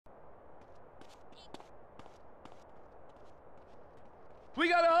We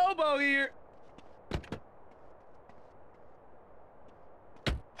got a hobo here!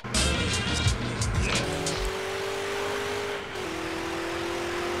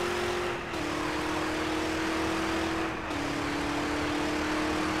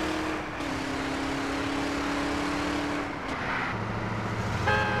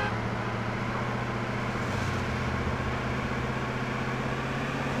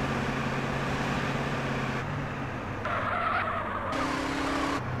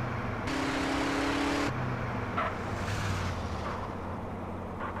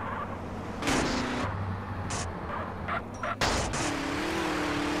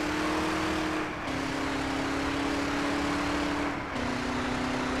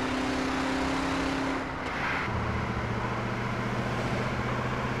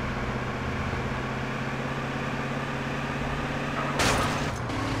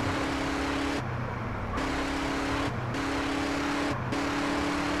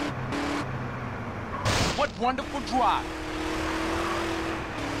 What wonderful drive!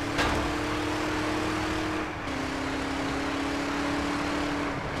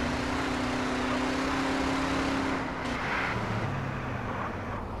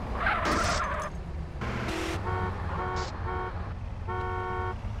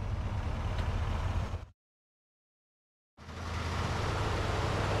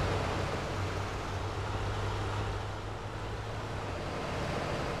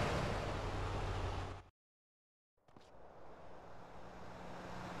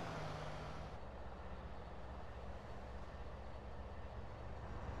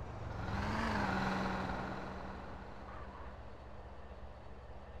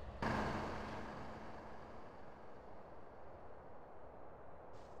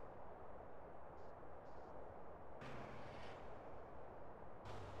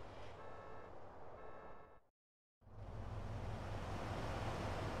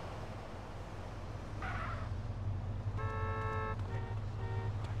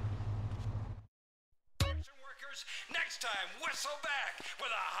 Next time, whistle back with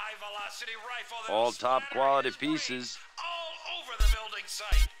a high-velocity rifle that all top quality pieces. All over the building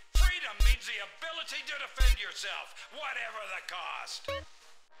site. Freedom means the ability to defend yourself, whatever the cost.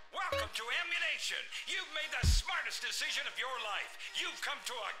 Welcome to Ammunition. You've made the smartest decision of your life. You've come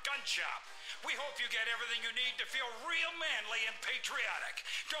to a gun shop. We hope you get everything you need to feel real manly and patriotic.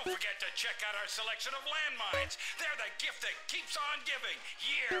 Don't forget to check out our selection of landmines. They're the gift that keeps on giving,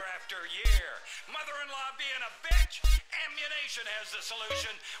 year after year. Mother-in-law being a bitch? Ammunition has the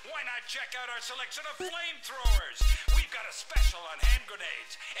solution. Why not check out our selection of flamethrowers? We've got a special on hand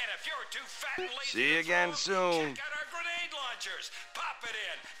grenades. And if you're too fat and lazy See you again soon. check out our grenade launchers. Pop it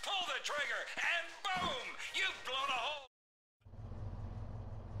in, pull the trigger, and boom! You've blown a hole.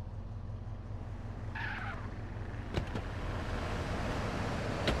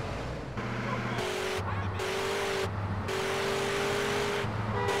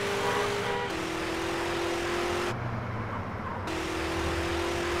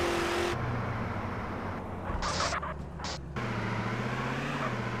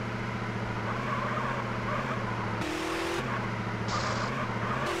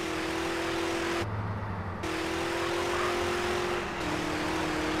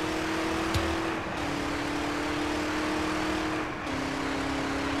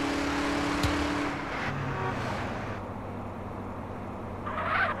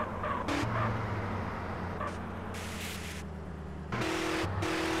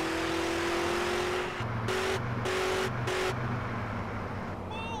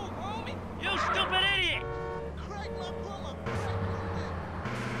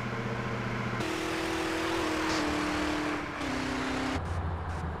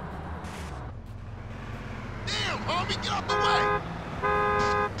 Homie, get out the way!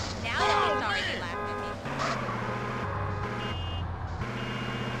 Now that I'm sorry you laughed at me.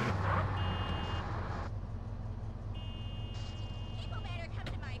 People better come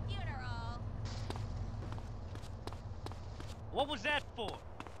to my funeral. What was that for?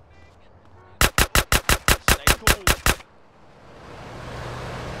 Stay cool.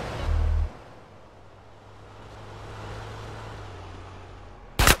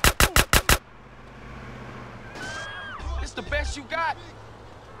 It's the best you got?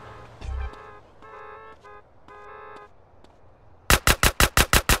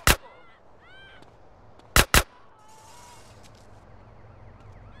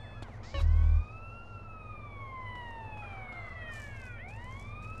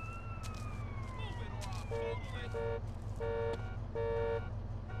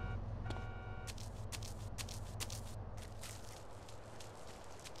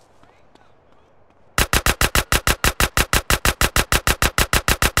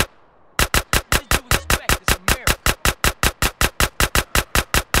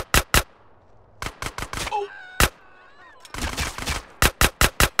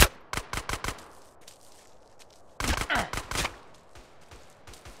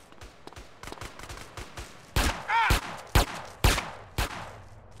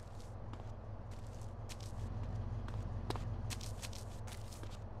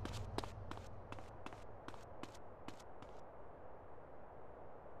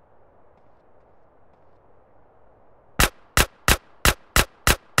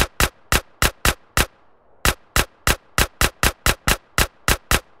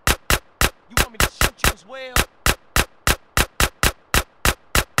 well.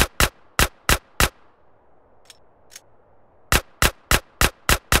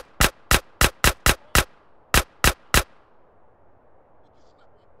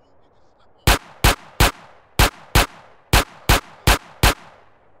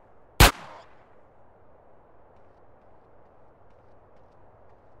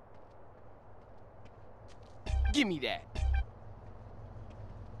 Give me that.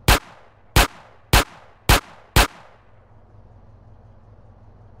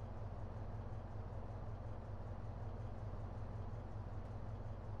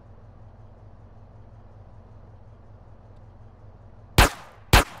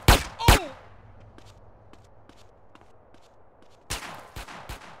 Oh!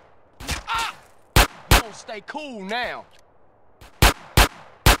 Ah! You gon' stay cool now.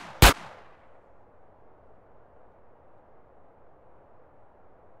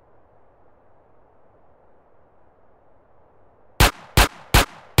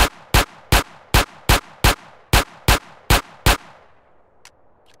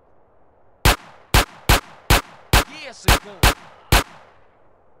 Yes, a gun.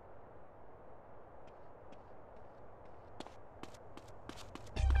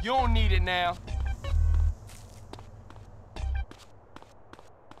 You don't need it now.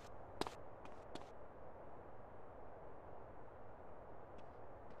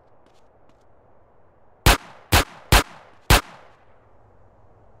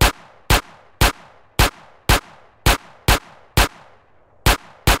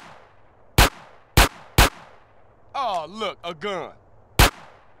 Oh, look, a gun.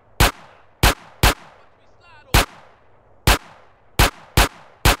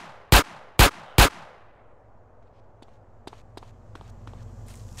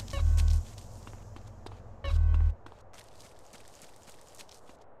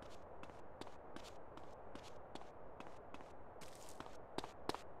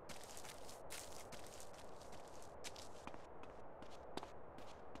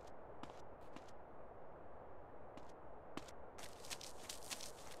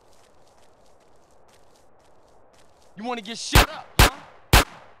 You wanna get shit up, huh?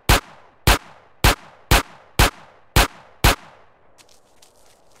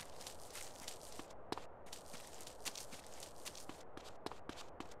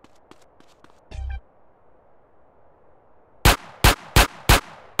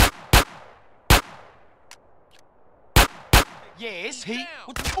 Yeah, it's heat.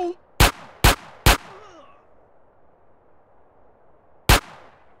 What the ooh?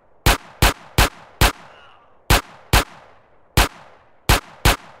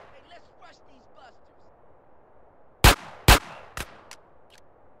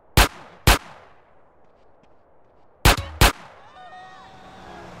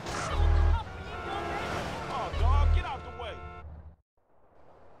 Oh, dog, get out the way.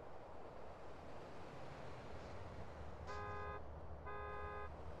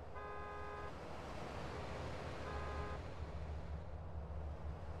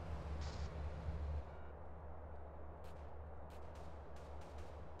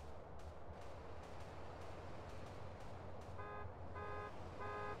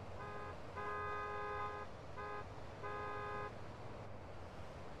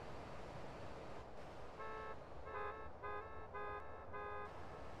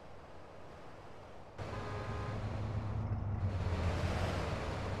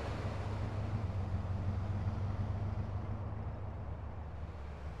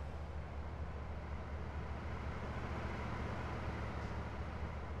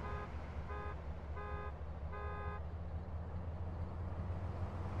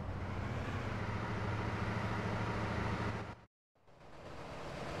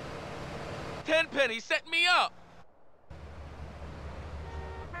 Tenpenny set me up.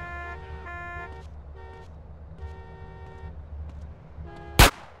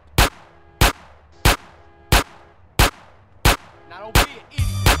 Now don't be an idiot.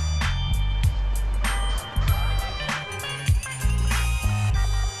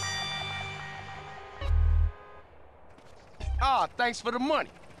 Ah, thanks for the money.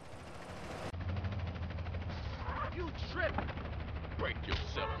 You tripping. Break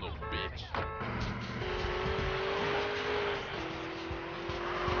yourself, little bitch.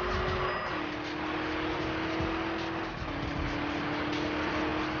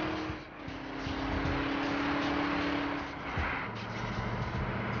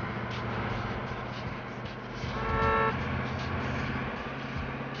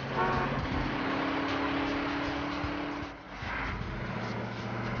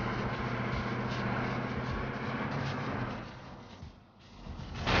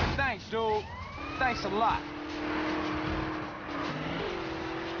 Thanks, dude. Thanks a lot.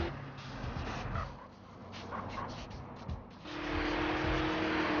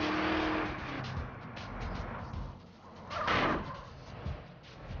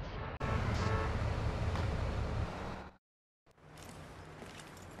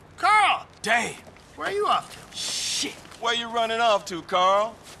 Carl! Damn. Where are you off to? Shit. Where you running off to,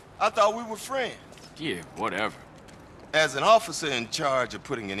 Carl? I thought we were friends. Yeah, whatever. As an officer in charge of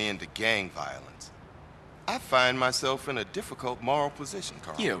putting an end to gang violence, I find myself in a difficult moral position,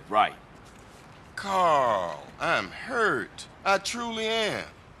 Carl. Yeah, right. Carl, I'm hurt. I truly am.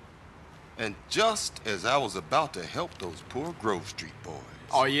 And just as I was about to help those poor Grove Street boys.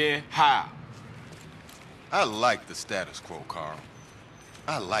 Oh, yeah? How? I like the status quo, Carl.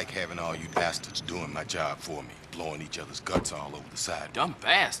 I like having all you bastards doing my job for me, blowing each other's guts all over the sidewalk. Dumb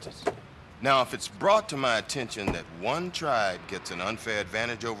bastards. Now, if it's brought to my attention that one tribe gets an unfair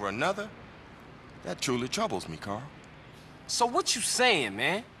advantage over another, that truly troubles me, Carl. So what you saying,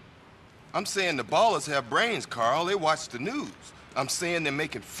 man? I'm saying the ballers have brains, Carl. They watch the news. I'm saying they're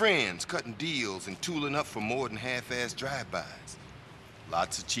making friends, cutting deals, and tooling up for more than half-assed drive-bys.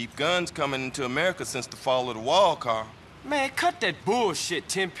 Lots of cheap guns coming into America since the fall of the wall, Carl. Man, cut that bullshit,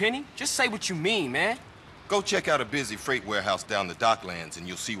 Tenpenny. Just say what you mean, man. Go check out a busy freight warehouse down the docklands and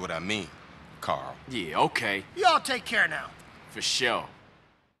you'll see what I mean, Carl. Yeah, okay. Y'all take care now. For sure.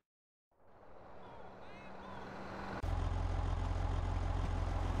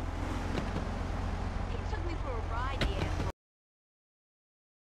 He took me for a ride, the asshole.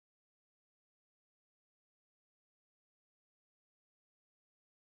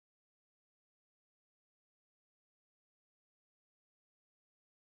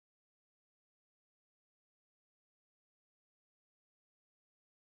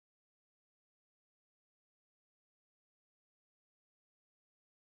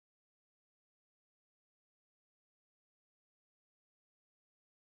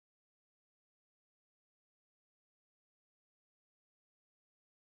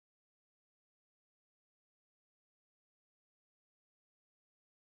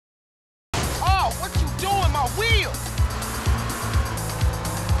 Oh, what you doing, my wheel?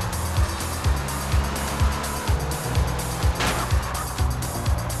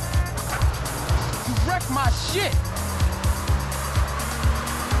 You wrecked my shit.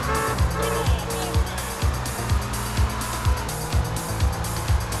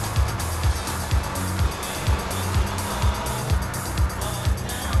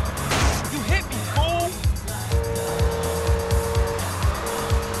 You hit me, fool.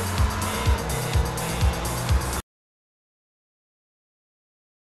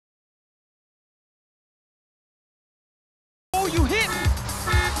 Oh, you hit me!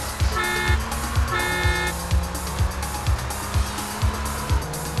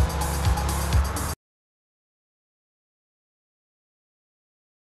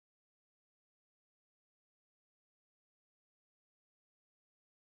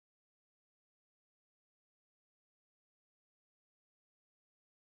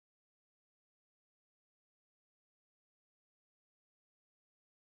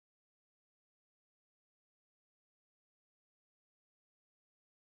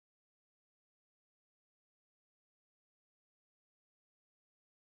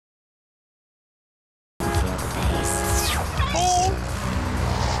 Fool!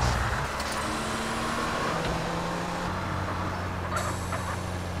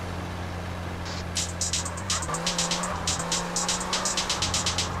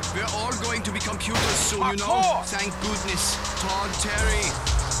 We're all going to be computers soon, you know? Parkour! Thank goodness. Todd Terry.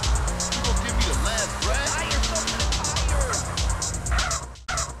 You gonna give me the last breath?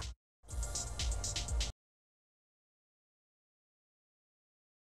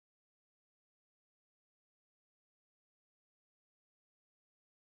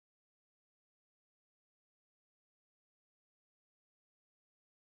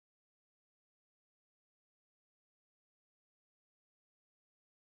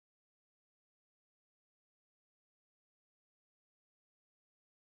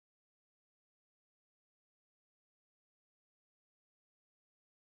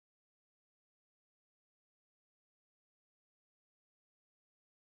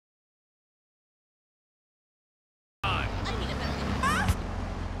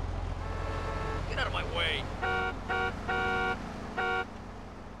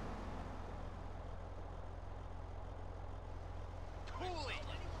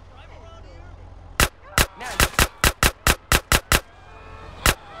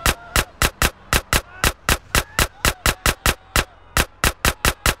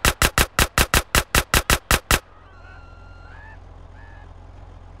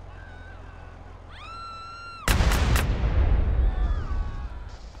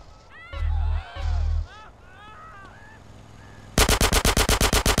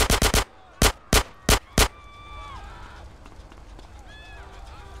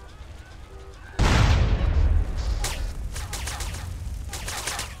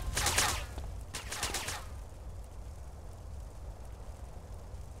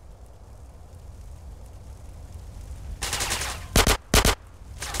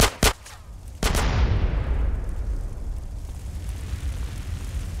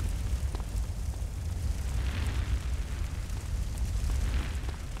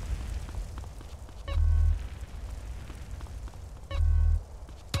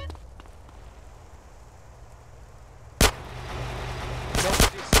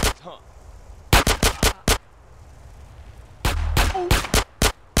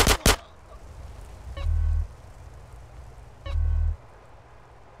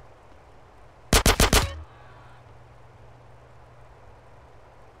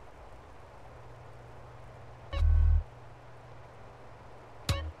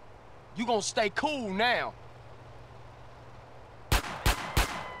 You gonna stay cool now.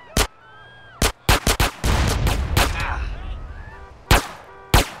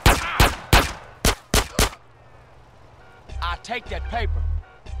 I take that paper.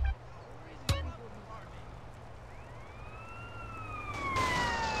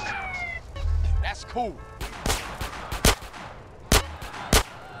 That's cool.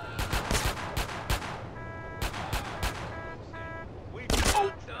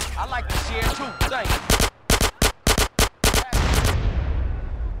 I like to share too, thanks.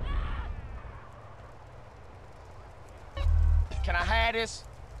 Can I have this?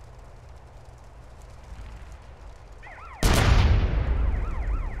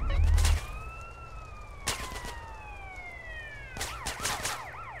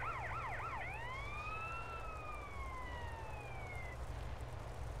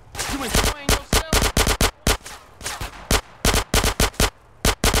 You enjoying yourself?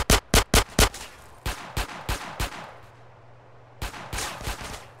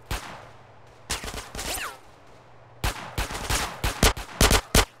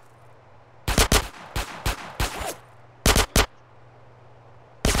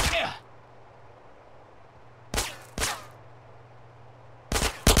 Yeah.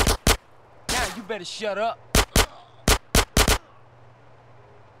 Now you better shut up.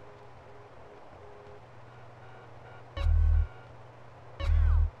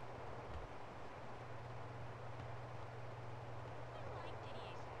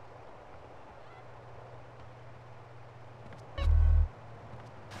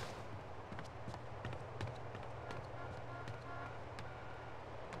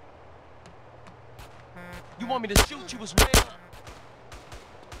 You want me to shoot you as well?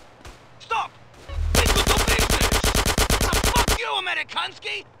 Stop! This was the business! Now fuck you,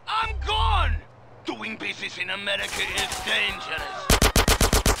 Amerikansky! I'm gone! Doing business in America is dangerous.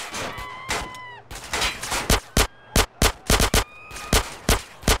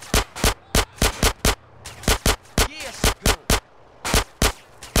 Yes, good.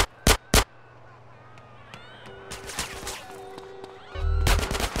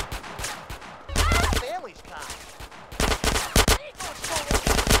 Family's kind.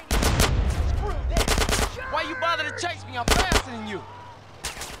 Why you bother to chase me? I'm faster than you.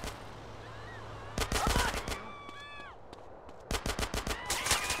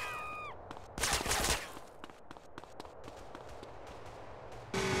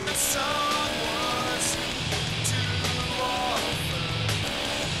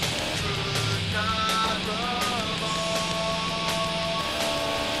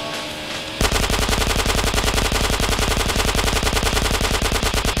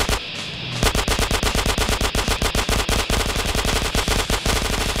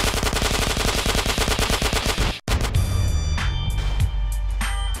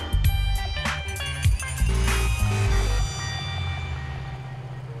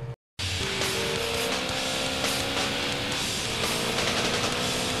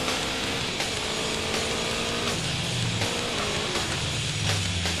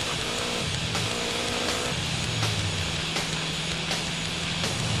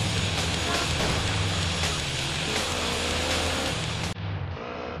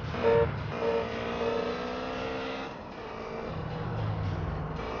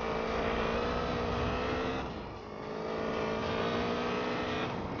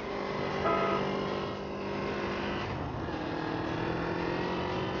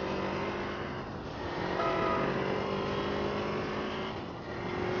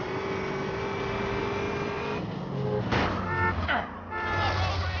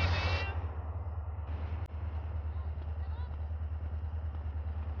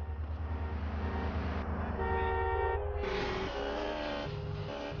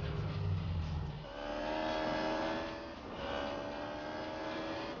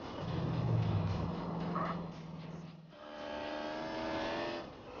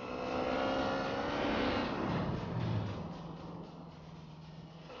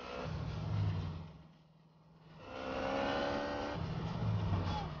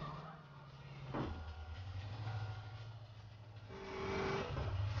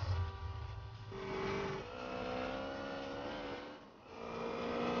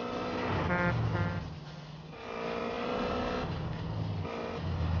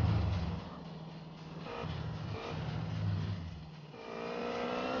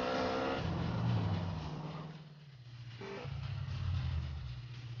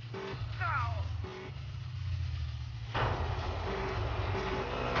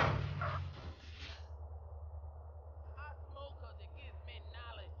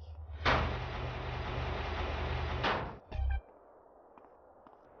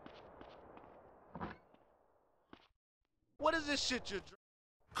 what is this shit you're drinking?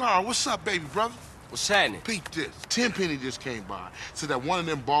 Carl, what's up, baby brother? What's happening? Peep this. Tenpenny just came by. Said that one of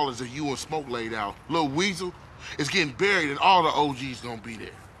them ballers that you and Smoke laid out, Lil Weasel, is getting buried and all the OGs gonna be there.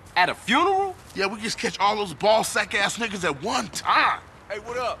 At a funeral? Yeah, we just catch all those ball sack ass niggas at one time. Hey,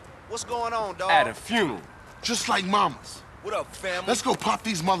 what up? What's going on, dog? At a funeral. Just like mamas. What up, family? Let's go pop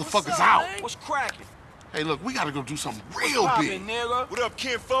these motherfuckers out. What's cracking? Hey, look, we gotta go do something real big. Nigga? What up,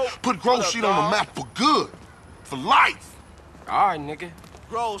 kinfolk? Put Grove Street on the map for good. For life. All right, nigga.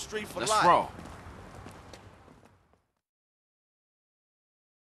 Grove Street for Let's life. roll.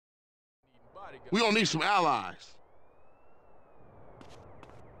 We gonna need some allies.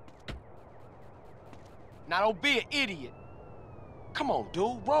 Now don't be an idiot. Come on,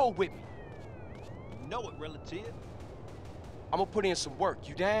 dude. Roll with me. You know it, relative. I'm gonna put in some work.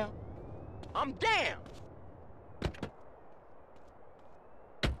 You down? I'm down.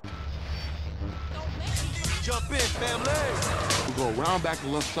 Jump in, family. We go around back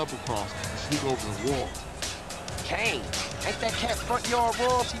and left Supper Cross and sneak over the wall. Kane, ain't that cat front yard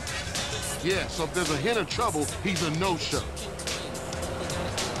royalty? Yeah, so if there's a hint of trouble, he's a no-show.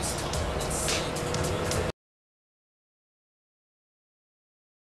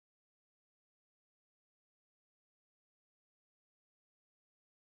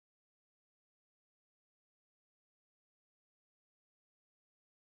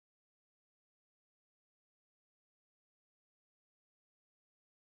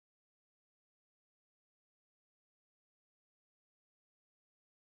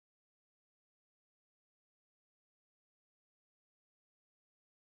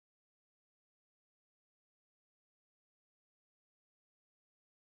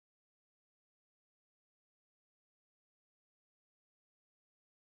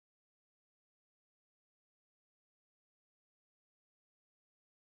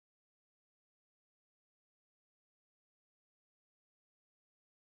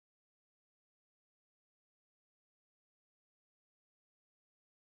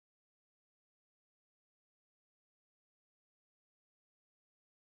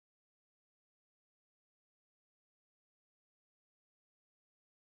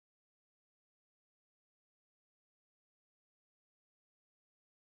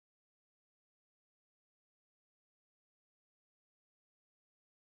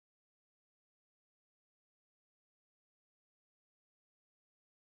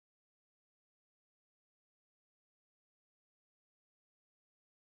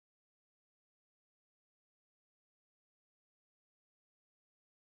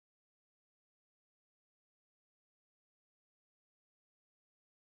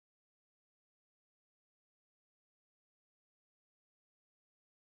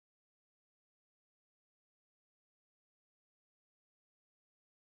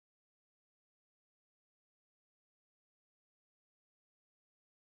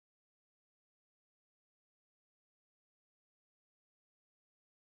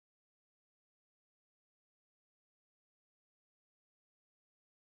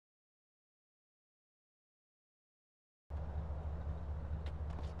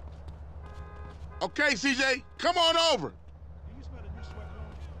 Okay, CJ, come on over. Do you smell a new sweat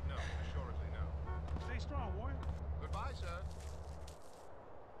cologne? No, assuredly no. Stay strong, warrior. Goodbye, sir.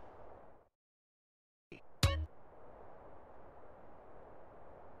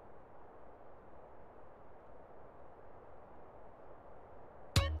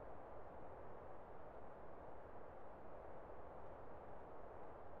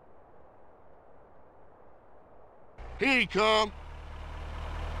 Here he come.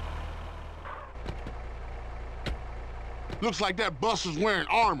 Looks like that buster's wearing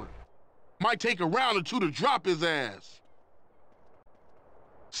armor. Might take a round or two to drop his ass.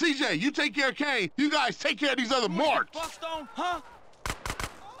 CJ, you take care of Kane. You guys take care of these other marks. Bust on, huh?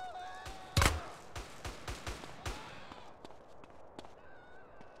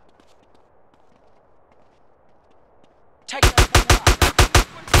 Take that fool out.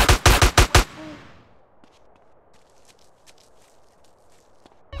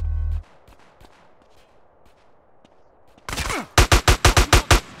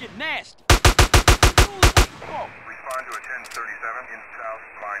 Get nasty. Respond to a 1037 in South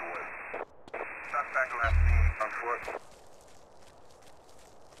Vinewood. Suspect last seen on foot.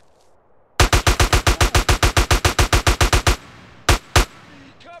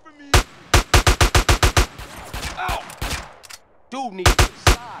 Cover me. Ow! Dude needs to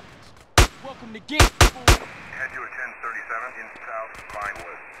silence. Welcome to Gink, fool. Head to a 1037 in South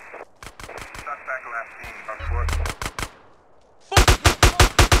Vinewood. Suspect last seen on foot.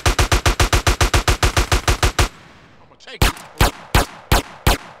 Take it.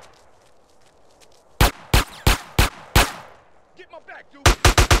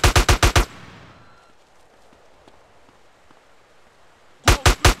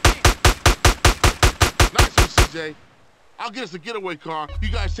 CJ. I'll get us a getaway car. You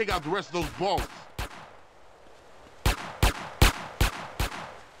guys take out the rest of those balls.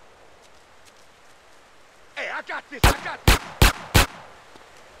 Hey, I got this, I got this.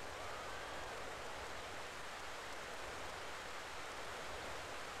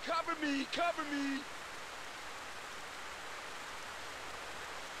 Cover me, cover me.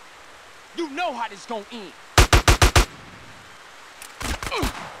 You know how this gon' end.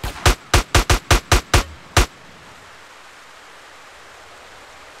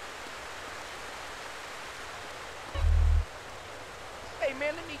 Hey,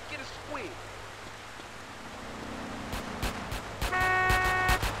 man, let me get a squid.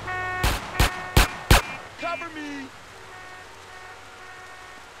 Cover me.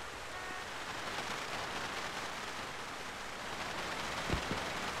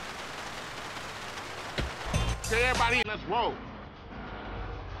 Okay, everybody, let's roll.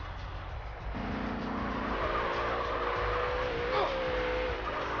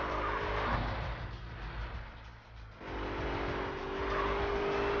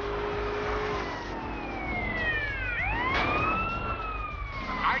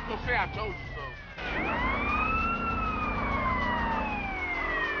 I ain't gonna say I told you so.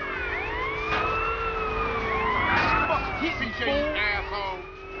 Fuck, hit me, CJ, you fool. asshole.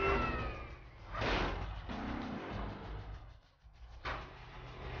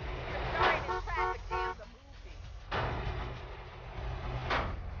 Sorry, this traffic jam's a movie.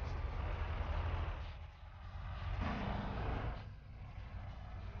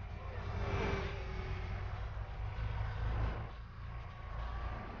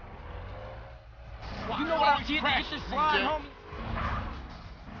 You know what I did to get this ride, homie?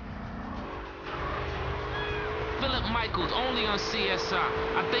 Philip Michaels, only on CSI.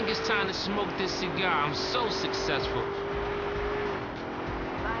 I think it's time to smoke this cigar. I'm so successful.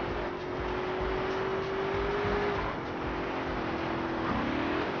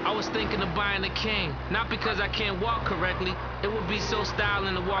 I was thinking of buying a cane, not because I can't walk correctly. It would be so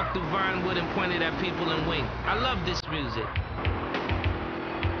styling to walk through Vinewood and point it at people and wink. I love this music.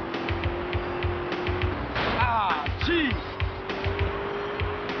 Ah, jeez.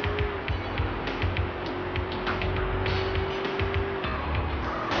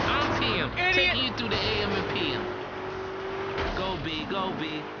 I'm PM, Idiot. taking you through the AM and PM. Go B, go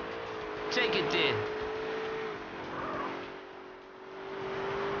B. Take it there.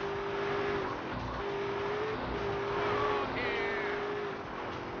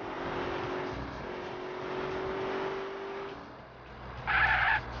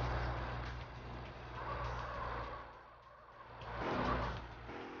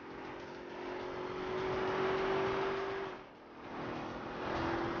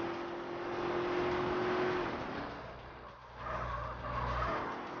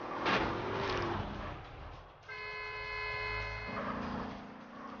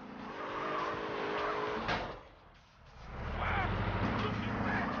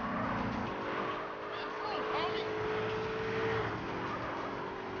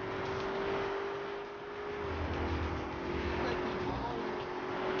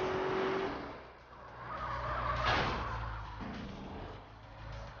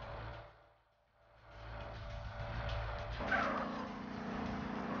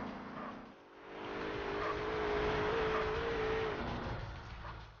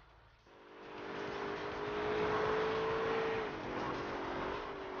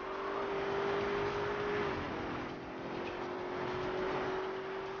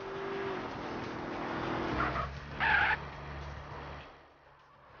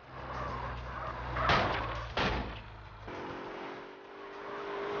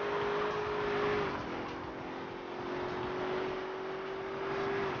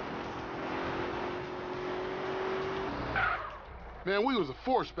 Man, we was a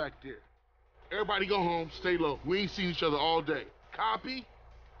force back there. Everybody go home, stay low. We ain't seen each other all day. Copy?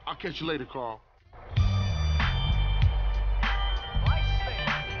 I'll catch you later, Carl.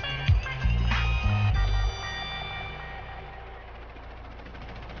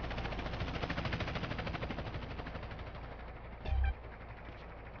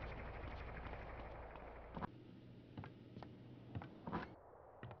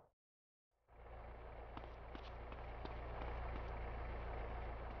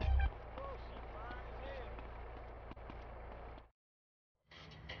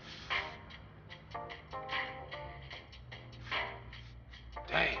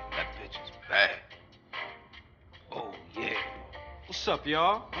 Damn, that bitch is bad. Oh, yeah. What's up,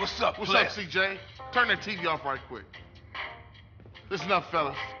 y'all? What's up, What's player? up, CJ? Turn that TV off right quick. Listen up,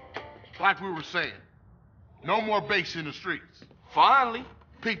 fellas. Like we were saying, no more bakes in the streets. Finally.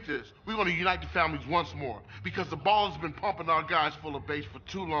 Peep this. We're gonna unite the families once more because the Ballas been pumping our guys full of bass for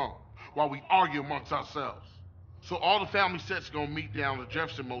too long while we argue amongst ourselves. So all the family sets gonna meet down at the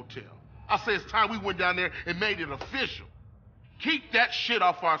Jefferson Motel. I say it's time we went down there and made it official. Keep that shit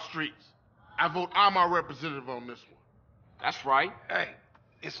off our streets. I vote I'm our representative on this one. That's right. Hey,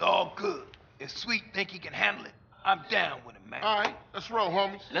 it's all good. If Sweet think he can handle it, I'm down with him, man. All right, let's roll,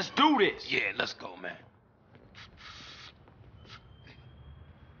 homies. Let's do this. Yeah, let's go, man.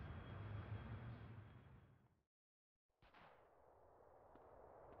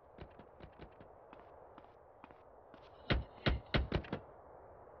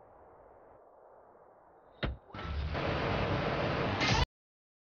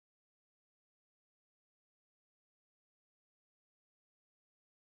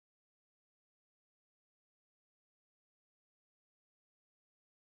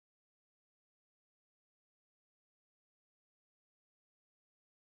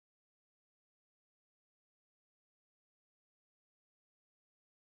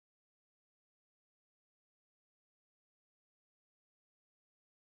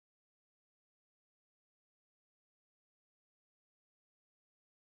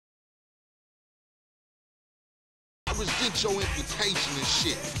 I resent your implication and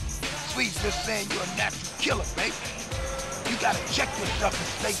shit. Sweet's just saying you're a natural killer, baby. You gotta check yourself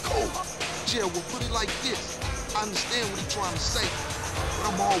and stay cool. Jill, we'll put it like this. I understand what he's trying to say,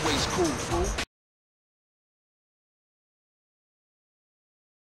 but I'm always cool, fool.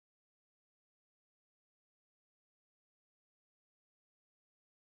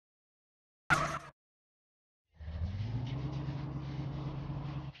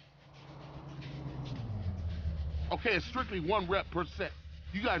 Okay, it's strictly 1 rep per set.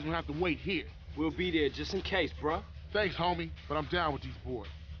 You guys gonna have to wait here. We'll be there just in case, bruh. Thanks, homie, but I'm down with these boys.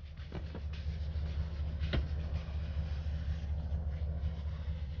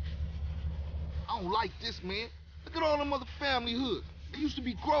 I don't like this, man. Look at all them other family hoods. It used to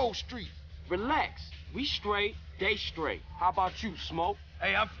be Grove Street. Relax. We straight, they straight. How about you, Smoke?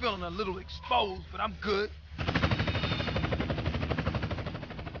 Hey, I'm feeling a little exposed, but I'm good. This is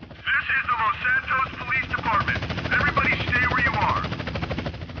the Los Santos Police Department. Everybody stay where you are.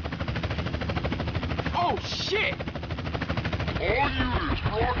 Oh, shit! All units,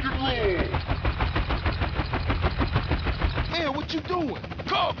 rock and roll! Man, what you doing?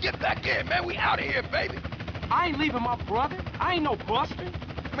 Carl, get back in, man. We out of here, baby. I ain't leaving my brother. I ain't no buster.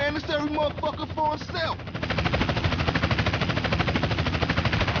 Man, it's every motherfucker for himself.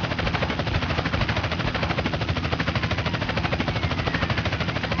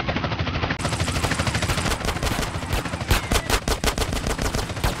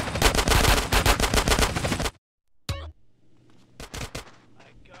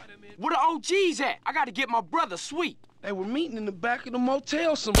 Where the OGs at? I gotta get my brother Sweet. They were meeting in the back of the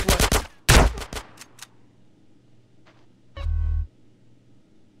motel someplace.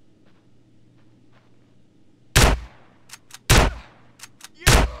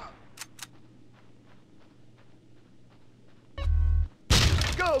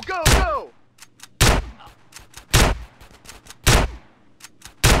 Go, go, go!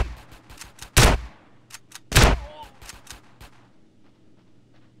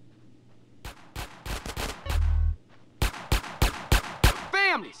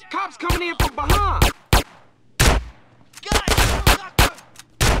 Families! Cops coming in from behind!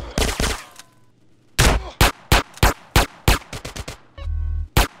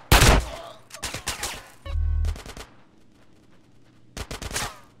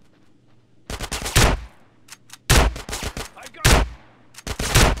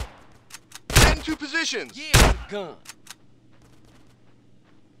 Get into positions! Yeah, it's a gun.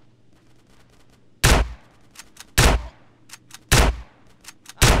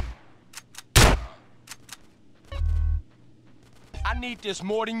 I need this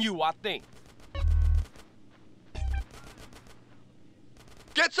more than you, I think.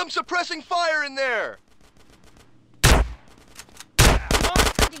 Get some suppressing fire in there!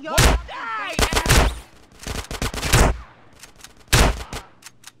 What?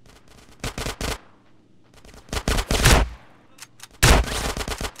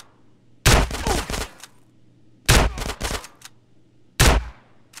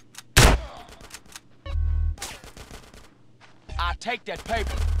 I'll take that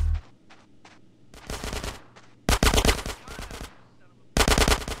paper.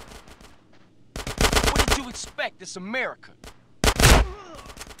 What did you expect? It's America.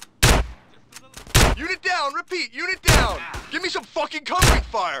 Unit down, repeat, unit down! Give me some fucking covering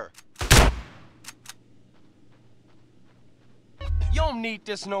fire! You don't need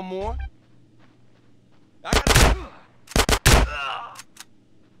this no more.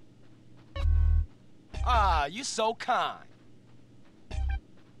 Ah, you so kind.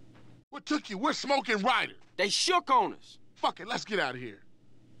 What took you? We're smoking Ryder. They shook on us. Fuck it, let's get out of here.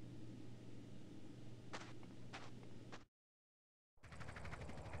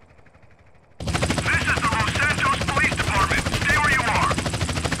 This is the Los Santos Police Department. Stay where you are.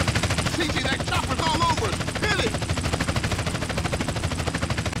 CJ, that chopper's all over us. Hit it!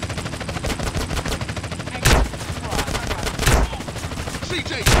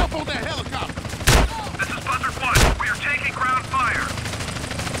 CJ, jump on that helicopter. This is Buzzard 1. We are taking ground fire.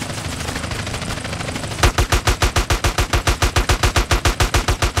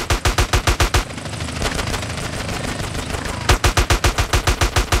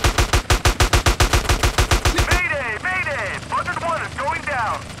 Mayday! Mayday! Buzzard 1 is going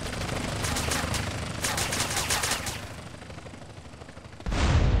down.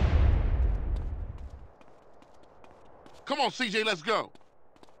 Come on, CJ, let's go.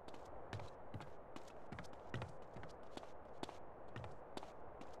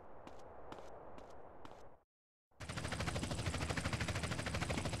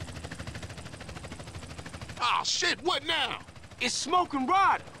 Oh, shit, what now? It's Smoking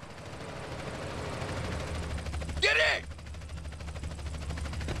Ryder. Get in!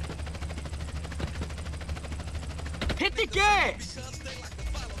 Hit the gas.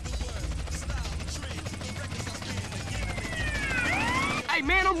 Hey,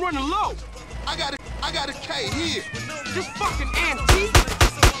 man, I'm running low. I got a K here. This fucking antique.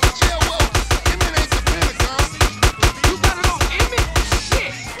 Yeah, well, Emmett ain't the Pentagon. You got it on Emmett?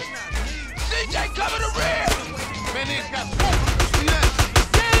 Shit. CJ, cover the rear! Man, they got smoke. See that?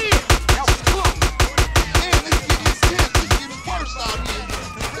 Yeah, that was close. Man, it's getting intense. It's getting worse out here.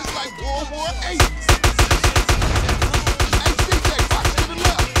 It's like World War VIII. Hey, CJ, watch to the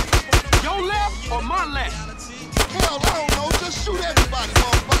left. Your left or my left? Hell, I don't know. Just shoot everybody,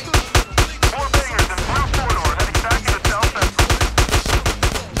 motherfucker. More bangers in blue corridor heading back to the South Central.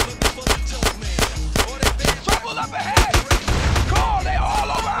 Trouble up ahead. Carl, they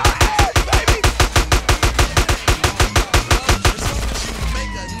all over our ass, baby.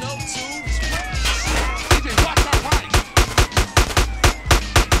 CJ, watch our right.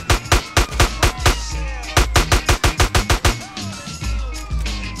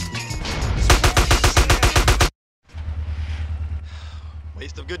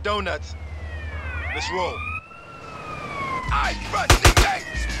 Waste of good donuts. Let's roll. I run, CJ!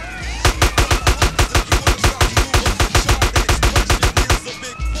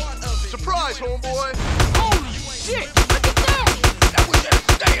 Surprise, homeboy! Holy shit. Look at that. Now we better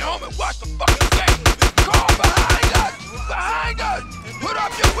stay home and watch the fucking game. Carl, behind us! Behind us! Put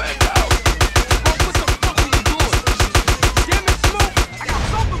up your window! What the fuck are you doing? Damn it, Smoke. I got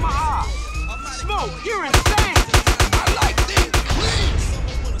soap in my eye. Smoke, you're insane. I like these clean!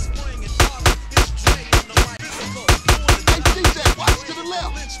 Hey, CJ, watch to the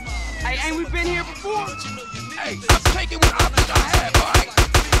left. Hey, ain't we been here before? Hey, I'm taking what options I have, alright?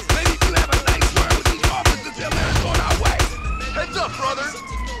 Maybe if you have a nice word with these officers, they'll let us on our way. Heads up, brother!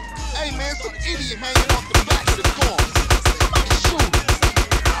 Hey, man, some idiot hanging off the back of the car. Somebody shoot him.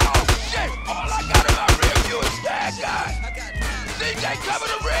 Oh, shit! All I got in my rear view is that guy! CJ, cover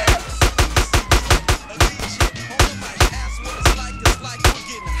the rear!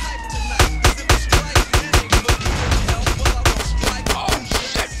 Oh,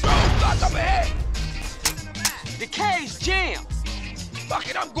 shit, bro! Lock up ahead! The K's jammed. Fuck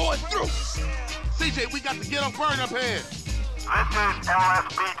it, I'm going through! CJ, we got to get up burn up here. This is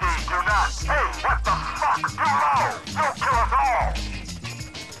LSBT. Do not. Hey, what the fuck? Too low. You'll kill us all.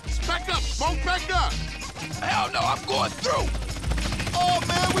 Back up, Smoke, back up! Hell no, I'm going through! Oh,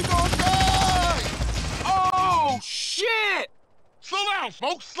 man, we gonna die! Oh, shit. Slow down,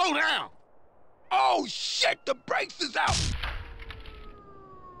 Smoke, slow down! Oh, shit, the brakes is out!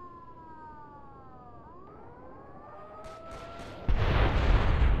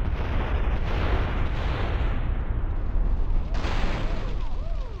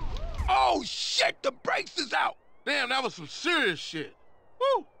 Oh, shit, the brakes is out! Damn, that was some serious shit.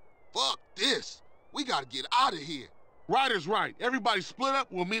 Woo! Fuck this. We gotta get out of here. Ryder's right. Everybody split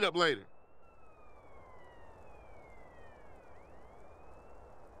up, we'll meet up later.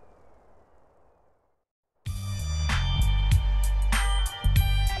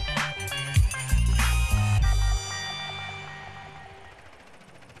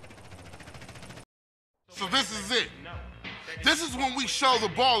 So this is it. This is when we show the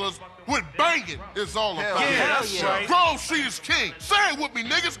ballers what banging is all about. Yeah, that's right. Grove Street is king. Say it with me,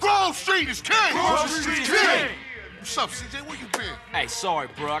 niggas. Grove Street is king. Grove Street is king. What's up, CJ? Where you been? Hey, sorry,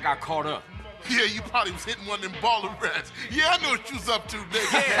 bro. I got caught up. Yeah, you probably was hitting one of them baller rats. Yeah, I know what you was up to,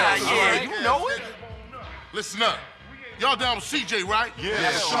 nigga. Yeah, you know it. Listen up. Y'all down with CJ, right?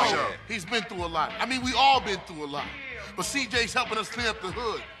 Yeah, sure. He's been through a lot. I mean, we all been through a lot. But CJ's helping us clean up the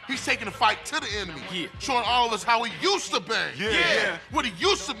hood. He's taking the fight to the enemy. Showing all of us how he used to bang. What it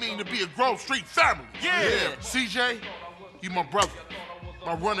used to mean to be a Grove Street family. CJ, you my brother,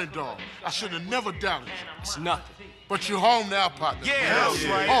 my running dog. I should have never doubted you. It's nothing. But you're home now, partner. That's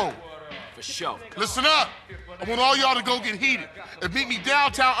right. Home. For sure. Listen up. I want all y'all to go get heated and meet me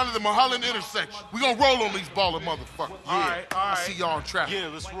downtown under the Mulholland intersection. We gonna roll on these baller motherfuckers. All right. I see y'all in traffic. Yeah,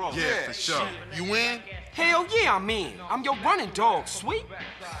 let's roll. Yeah, for sure. You in? Hell yeah, I'm in. I'm your running dog, sweet.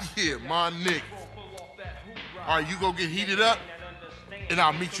 Yeah, my nigga. All right, you go get heated up, and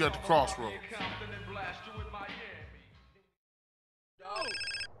I'll meet you at the crossroads.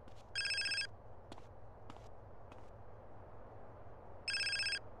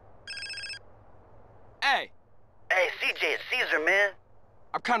 Hey. Hey, CJ, it's Caesar, man.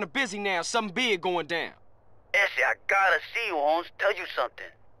 I'm kind of busy now. Something big going down. Essie, I gotta see you, Holmes. Tell you something.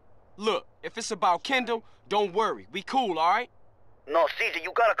 Look, if it's about Kendall, don't worry. We cool, all right? No, Caesar,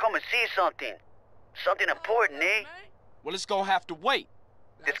 you gotta come and see something. Something important, eh? Well, it's gonna have to wait.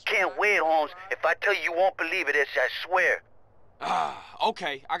 This can't wait, Holmes. If I tell you, you won't believe it, Essie, I swear.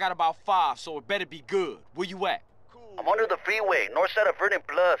 Okay. I got about 5, so it better be good. Where you at? I'm under the freeway, north side of Verdant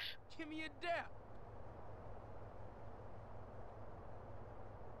Bluffs. Give me a dap.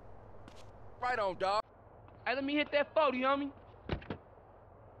 Right on, dog. Hey, let me hit that 40, homie.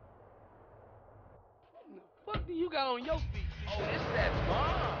 What the fuck do you got on your feet? Oh, it's that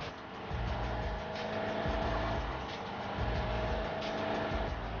bomb.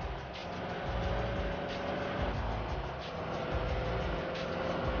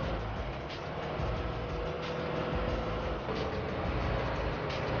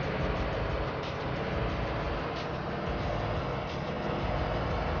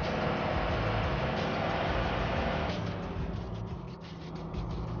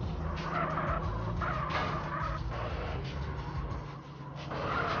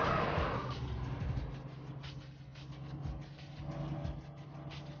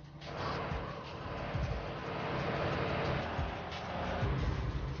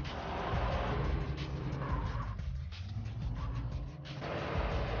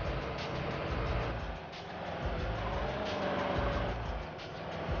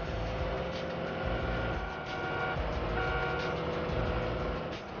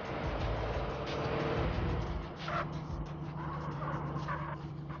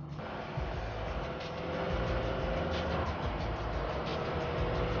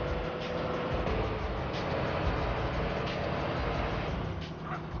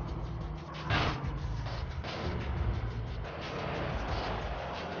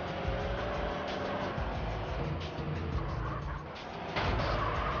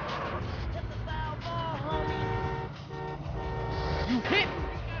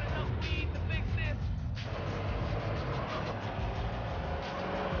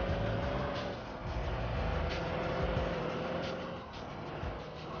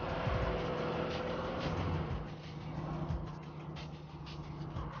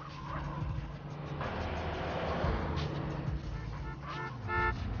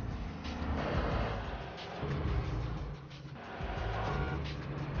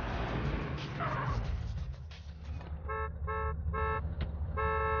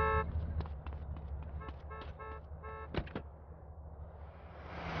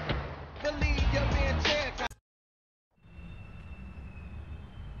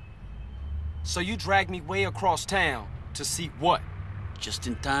 So you dragged me way across town to see what? Just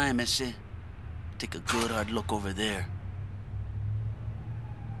in time, Essie. Take a good hard look over there.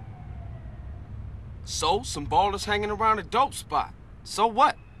 So, some ballers hanging around a dope spot. So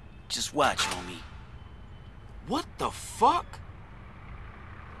what? Just watch, homie. What the fuck?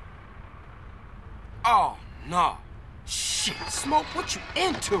 Oh, no. Shit, Smoke, what you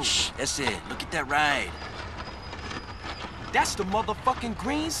into? Shh, that's it. Look at that ride. That's the motherfucking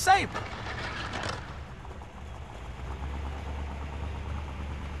Green Saber.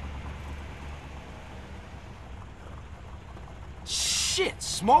 Shit,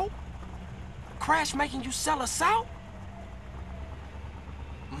 Smoke. Crash making you sell us out?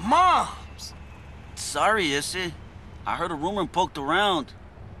 Moms! Sorry, Essie. I heard a rumor and poked around.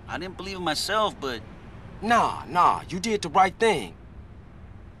 I didn't believe it myself, but... Nah, you did the right thing.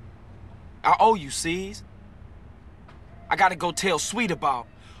 I owe you, C's. I gotta go tell Sweet about...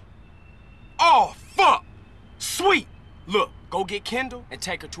 Oh, fuck! Sweet! Look, go get Kendall and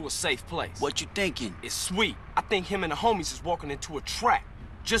take her to a safe place. What you thinking? It's Sweet. I think him and the homies is walking into a trap.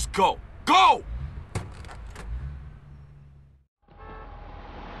 Just go. Go! Hey,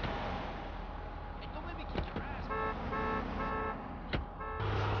 don't let me keep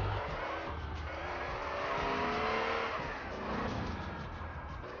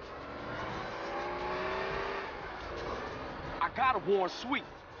gotta warn Sweet.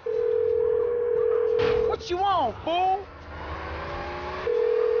 What you on, fool?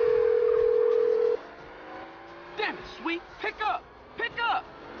 Damn it, Sweet. Pick up. Pick up.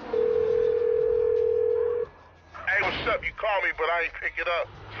 Hey, what's up? You call me, but I ain't pick it up.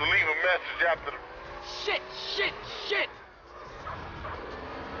 So leave a message after the... Shit, shit, shit.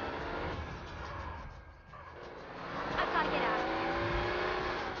 I've got to get out of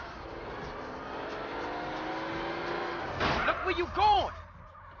here. Look where you going.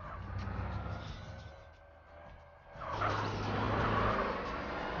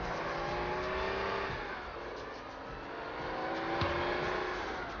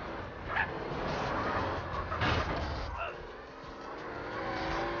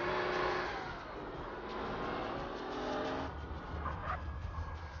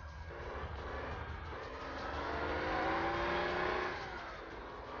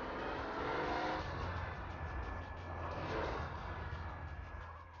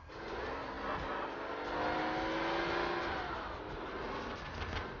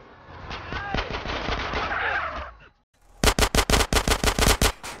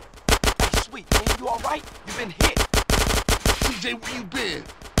 You all right? You been hit. CJ, where you been?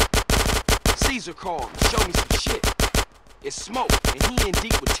 Caesar called and showed me some shit. It's Smoke, and he in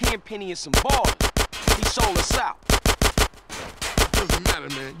deep with Tenpenny and some ballers. He sold us out. It doesn't matter,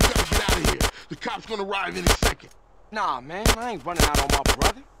 man. You gotta get out of here. The cops gonna arrive any second. Nah, man, I ain't running out on my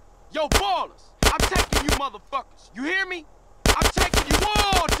brother. Yo, ballers, I'm taking you motherfuckers. You hear me? I'm taking you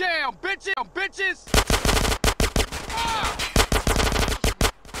all down, bitches. Bitches. Ah!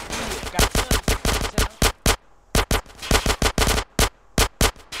 Yeah, got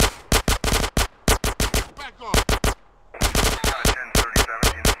back on. Got a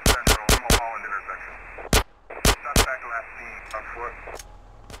 1037 in Central Mulholland intersection. Suspect last seen on foot.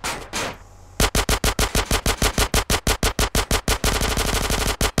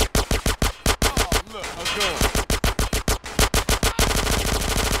 Oh, look, a gun.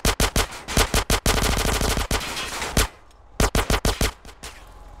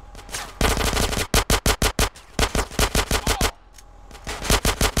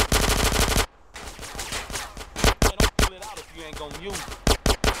 You ain't gonna use it.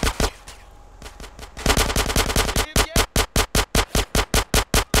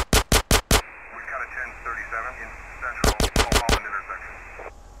 We got a 1037 in Central Mulholland intersection.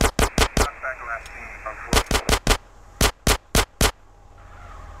 Suspect last seen on foot.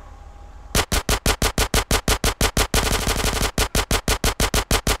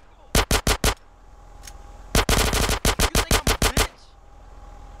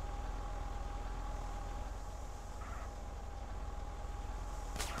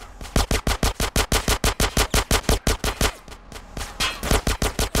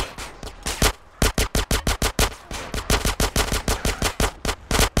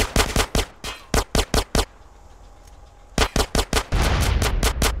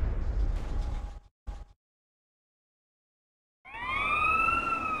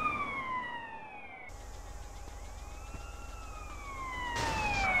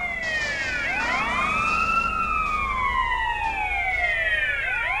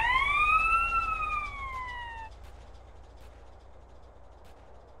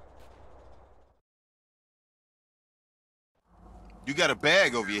 You got a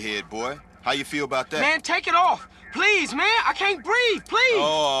bag over your head, boy. How you feel about that? Man, take it off. Please, man. I can't breathe. Please. Oh,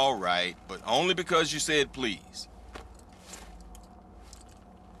 all right. But only because you said please.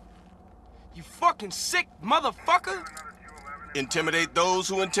 You fucking sick motherfucker. Intimidate those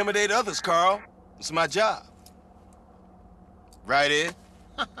who intimidate others, Carl. It's my job. Right, Ed?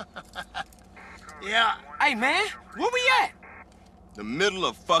 Yeah. Hey, man. Where we at? The middle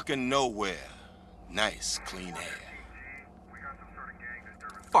of fucking nowhere. Nice, clean air.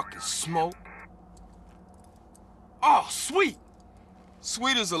 Fucking Smoke. Oh, Sweet.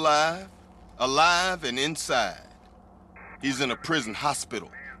 Sweet is alive. Alive and inside. He's in a prison hospital,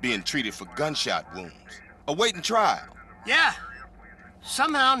 being treated for gunshot wounds. Awaiting trial. Yeah.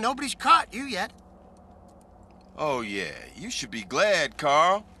 Somehow nobody's caught you yet. Oh, yeah. You should be glad,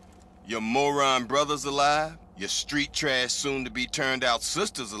 Carl. Your moron brother's alive. Your street trash soon-to-be turned-out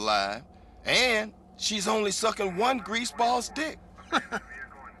sister's alive. And she's only sucking one greaseball's dick.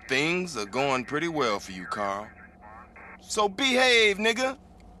 Things are going pretty well for you, Carl. So behave, nigga.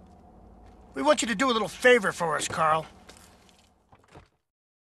 We want you to do a little favor for us, Carl.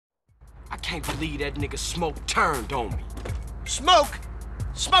 I can't believe that nigga Smoke turned on me. Smoke?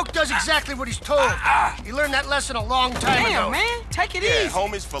 Smoke does exactly what he's told. He learned that lesson a long time ago. Damn, man. Take it Yeah, easy.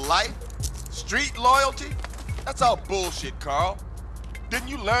 homies for life. Street loyalty. That's all bullshit, Carl. Didn't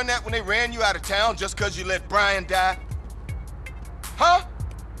you learn that when they ran you out of town just because you let Brian die? Huh?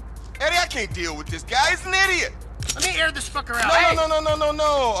 Eddie, I can't deal with this guy. He's an idiot. Let me air this fucker out. No,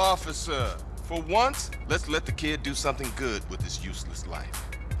 officer. For once, let's let the kid do something good with his useless life.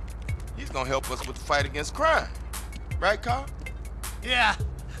 He's gonna help us with the fight against crime. Right, Carl? Yeah,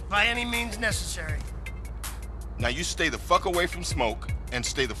 by any means necessary. Now you stay the fuck away from Smoke and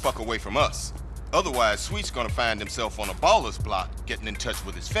stay the fuck away from us. Otherwise, Sweet's gonna find himself on a baller's block getting in touch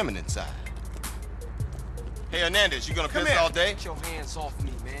with his feminine side. Hey, Hernandez, you gonna Come piss here. all day? Get your hands off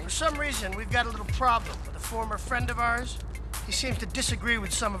me, man. For some reason, we've got a little problem with a former friend of ours. He seems to disagree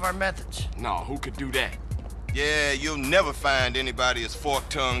with some of our methods. No, who could do that? Yeah, you'll never find anybody as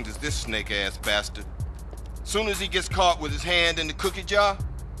fork-tongued as this snake-ass bastard. Soon as he gets caught with his hand in the cookie jar,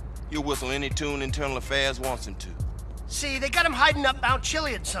 he'll whistle any tune Internal Affairs wants him to. See, they got him hiding up Mount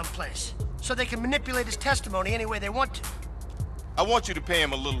Chiliad someplace, so they can manipulate his testimony any way they want to. I want you to pay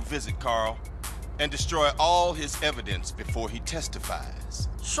him a little visit, Carl, and destroy all his evidence before he testifies.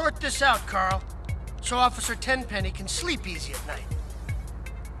 Sort this out, Carl, so Officer Tenpenny can sleep easy at night.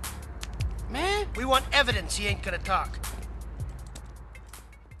 Man, we want evidence he ain't gonna talk.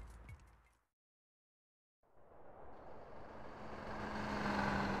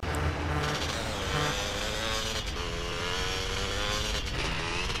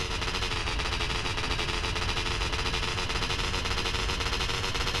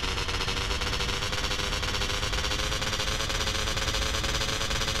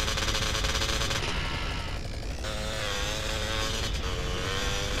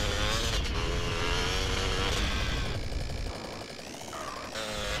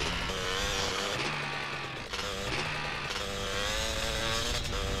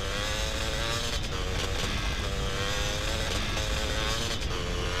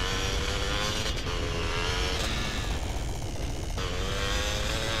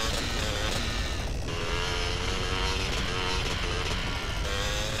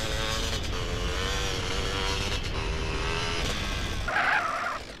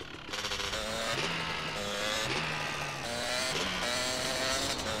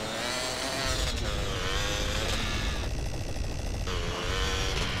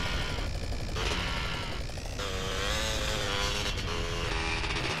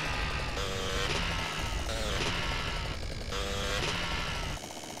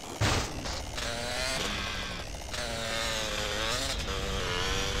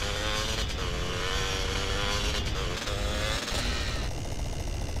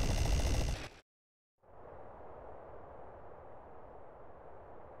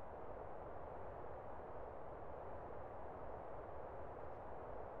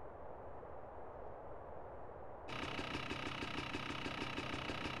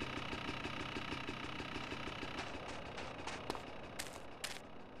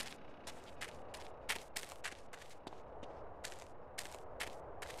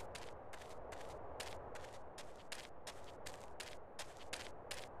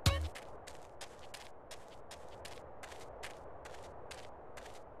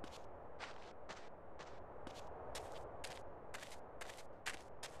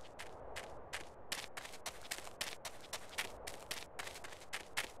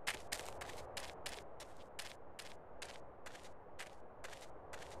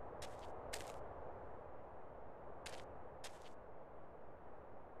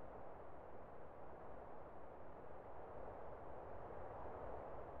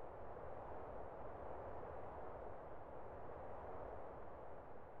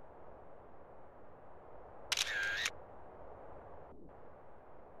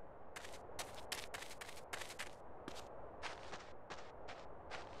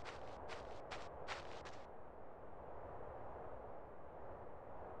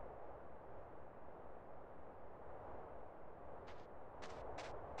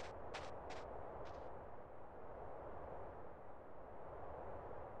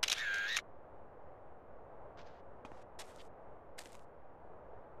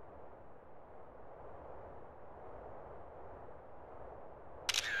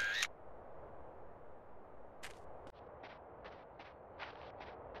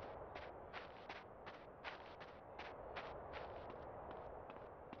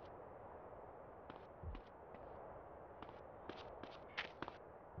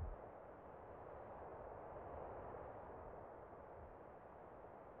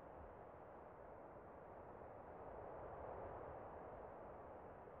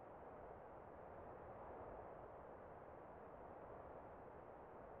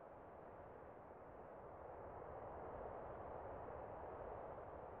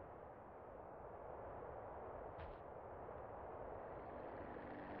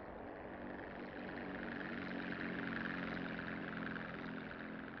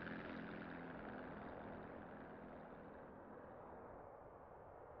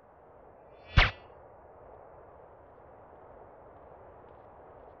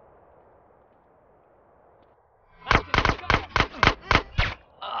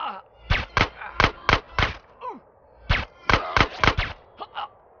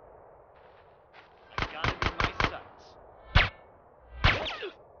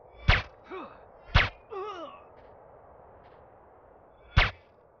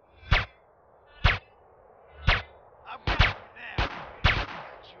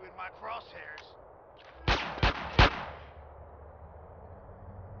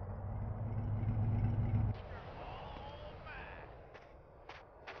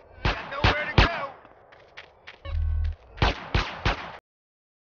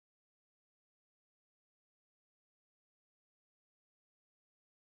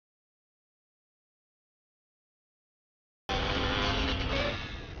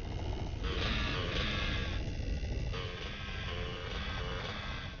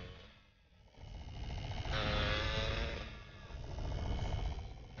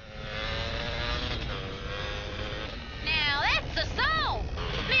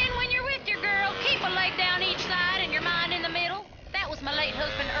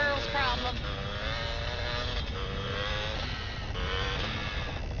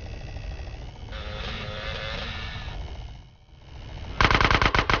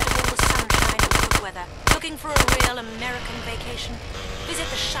 weather, looking for a real American vacation? Visit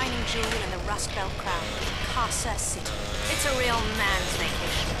the shining jewel in the Rust Belt crown, Casa City. It's a real man's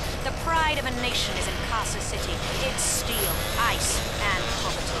vacation. The pride of a nation is in Casa City. It's steel, ice, and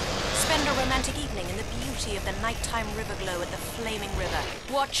poverty. Spend a romantic evening in the beauty of the nighttime river glow at the flaming river.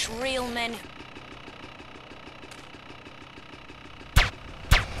 Watch real men...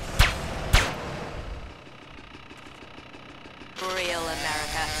 Real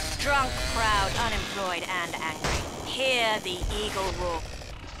America. Drunk, proud, unemployed, and angry. Hear the eagle roar.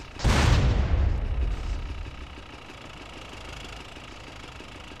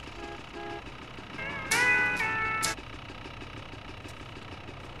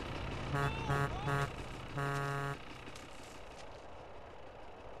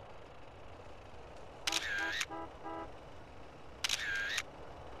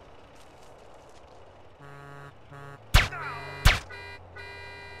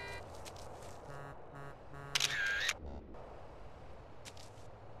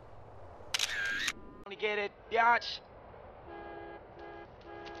 Get it, biatch?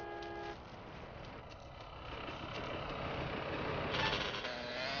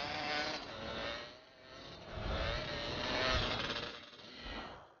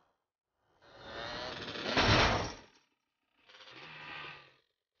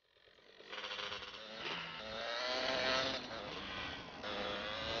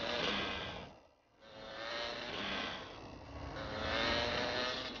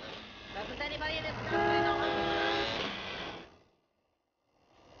 Anybody in this building?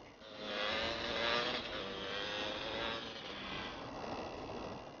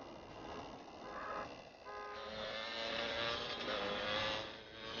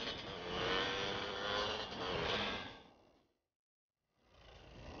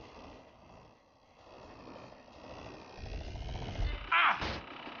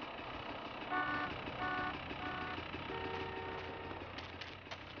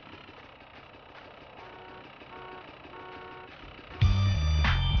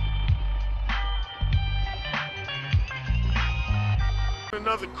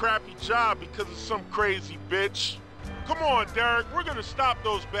 Another crappy job because of some crazy bitch. Come on, Derek, we're gonna stop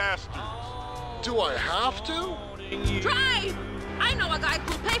those bastards. Do I have to? Drive! I know a guy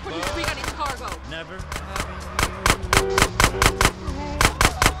who'll pay for his week on his cargo. Never.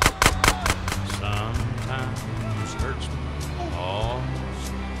 Sometimes hurts me. Oh.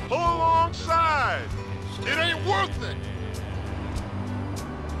 Pull alongside. It ain't worth it.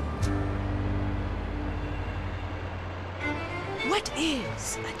 What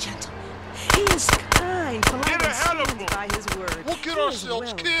is a gentleman? He is kind, polite, and stands by his word. We'll get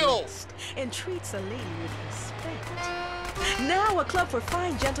ourselves killed. And treats a lady with respect. Now a club for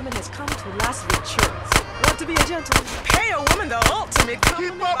fine gentlemen has come to Las Venturas. Want to be a gentleman? Pay a woman the ultimate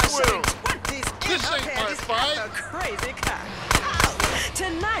compliment. Keep up with him. This ain't my fight. A crazy cock.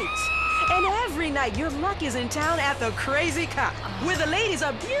 Tonight and every night, your luck is in town at the Crazy Cock, where the ladies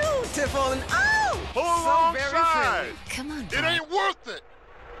are beautiful and so very friendly. Come on, it ain't worth it.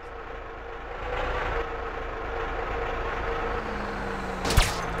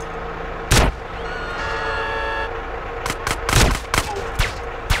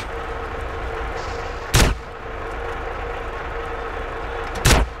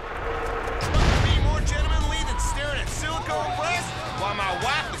 Be more gentlemanly than staring at silicone breasts while my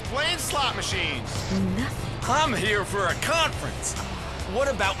wife is playing slot machines. Nothing. I'm here for a conference. What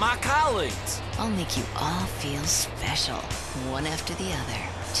about my colleagues? I'll make you all feel special, one after the other.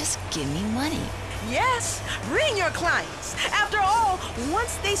 Just give me money. Yes, bring your clients. After all,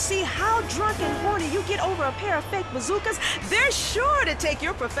 once they see how drunk and horny you get over a pair of fake bazookas, they're sure to take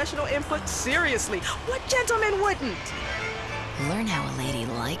your professional input seriously. What gentleman wouldn't? Learn how a lady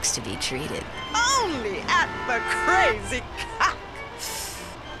likes to be treated. Only at the Crazy Cock.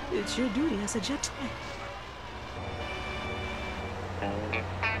 It's your duty as a gentleman.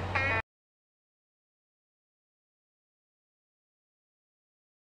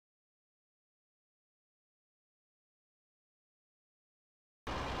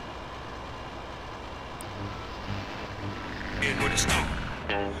 And when it's not.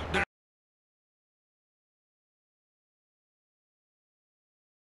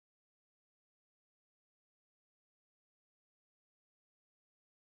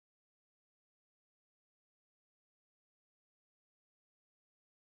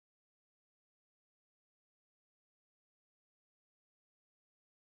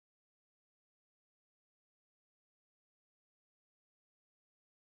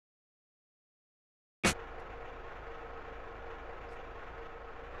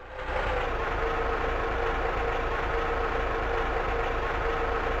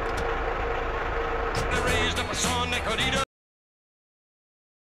 Carlito.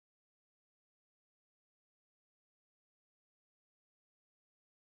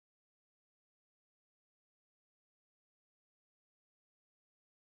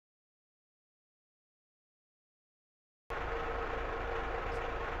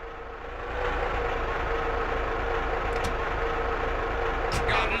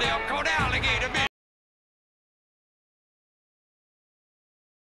 Got a little cold alligator, man.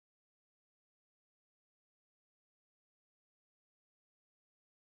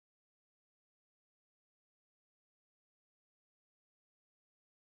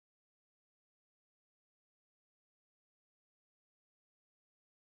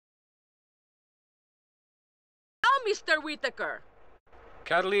 Mr. Whitaker.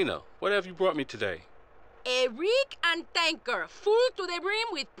 Catalina, what have you brought me today? A rig and tanker full to the brim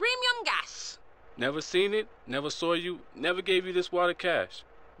with premium gas. Never seen it, never saw you, never gave you this water cash.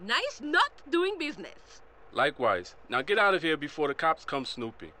 Nice not doing business. Likewise. Now get out of here before the cops come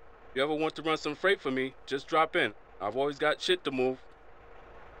snooping. If you ever want to run some freight for me, just drop in. I've always got shit to move.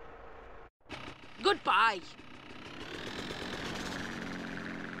 Goodbye.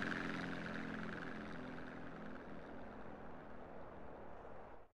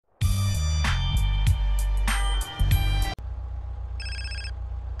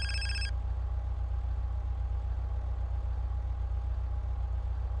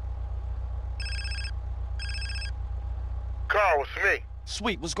 Carl, it's me.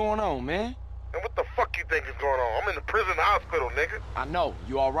 Sweet, what's going on, man? And what the fuck you think is going on? I'm in the prison hospital, nigga. I know.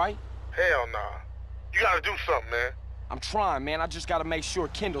 You all right? Hell nah. You gotta do something, man. I'm trying, man. I just gotta make sure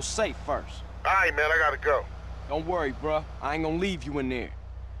Kendall's safe first. All right, man, I gotta go. Don't worry, bruh. I ain't gonna leave you in there.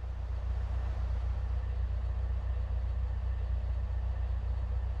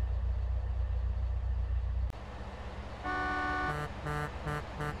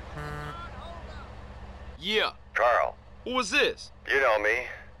 Yeah. Carl. Who is this? You know me.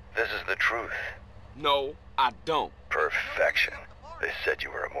 This is the truth. No, I don't. Perfection. They said you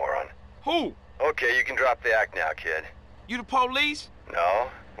were a moron. Who? Okay, you can drop the act now, kid. You the police?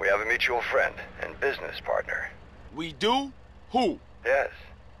 No, we have a mutual friend and business partner. We do? Who? Yes.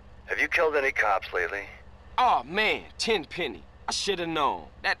 Have you killed any cops lately? Oh, man, Tenpenny. I should've known.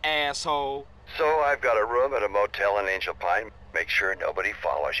 That asshole. So I've got a room at a motel in Angel Pine. Make sure nobody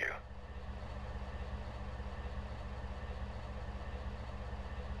follows you.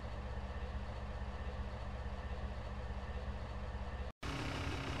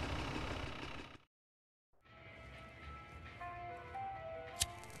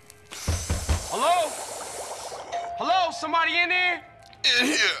 Hello? Hello? Somebody in there? In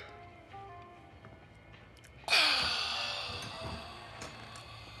here.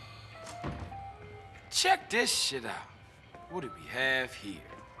 Check this shit out. What do we have here?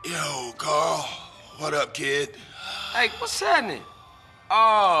 Yo, Carl. What up, kid? Hey, what's happening?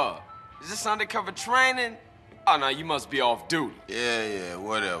 Oh, is this undercover training? Oh, no, you must be off duty. Yeah,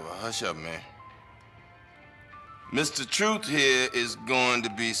 whatever. Hush up, man. Mr. Truth here is going to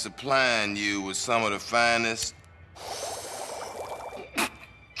be supplying you with some of the finest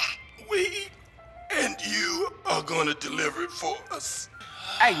weed, and you are going to deliver it for us.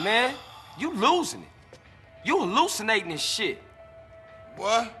 Hey, man, you losing it. You hallucinating this shit.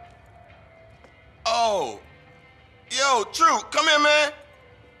 What? Oh. Yo, Truth, come here, man.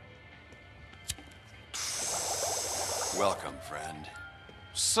 Welcome, friend.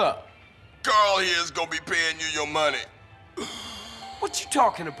 What's up? Carl here is gonna be paying you your money. What you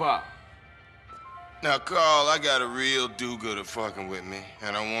talking about? Now, Carl, I got a real do-gooder fucking with me,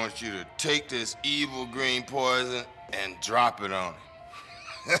 and I want you to take this evil green poison and drop it on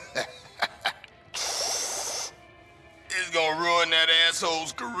him. It's gonna ruin that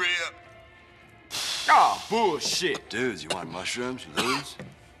asshole's career. Ah, bullshit. Dudes, you want mushrooms, loons?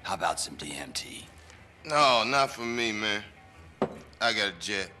 How about some DMT? No, not for me, man. I got a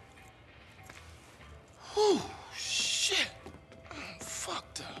jet. Whew, shit. I'm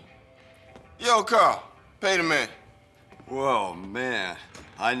fucked up. Yo, Carl, pay the man. Whoa, man.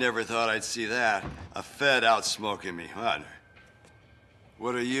 I never thought I'd see that. A Fed out smoking me, Hunter.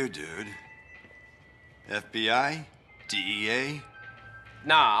 What are you, dude? FBI? DEA?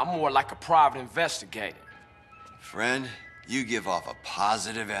 Nah, I'm more like a private investigator. Friend, you give off a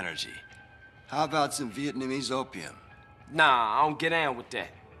positive energy. How about some Vietnamese opium? Nah, I don't get down with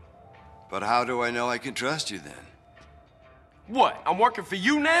that. But how do I know I can trust you then? What, I'm working for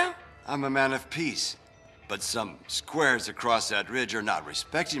you now? I'm a man of peace. But some squares across that ridge are not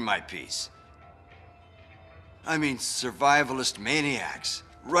respecting my peace. I mean survivalist maniacs,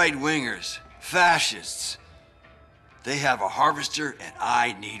 right-wingers, fascists. They have a harvester and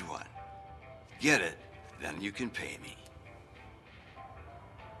I need one. Get it? then you can pay me.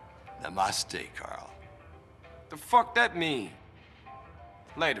 Namaste, Carl. The fuck that mean?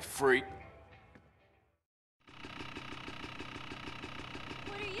 Later, freak.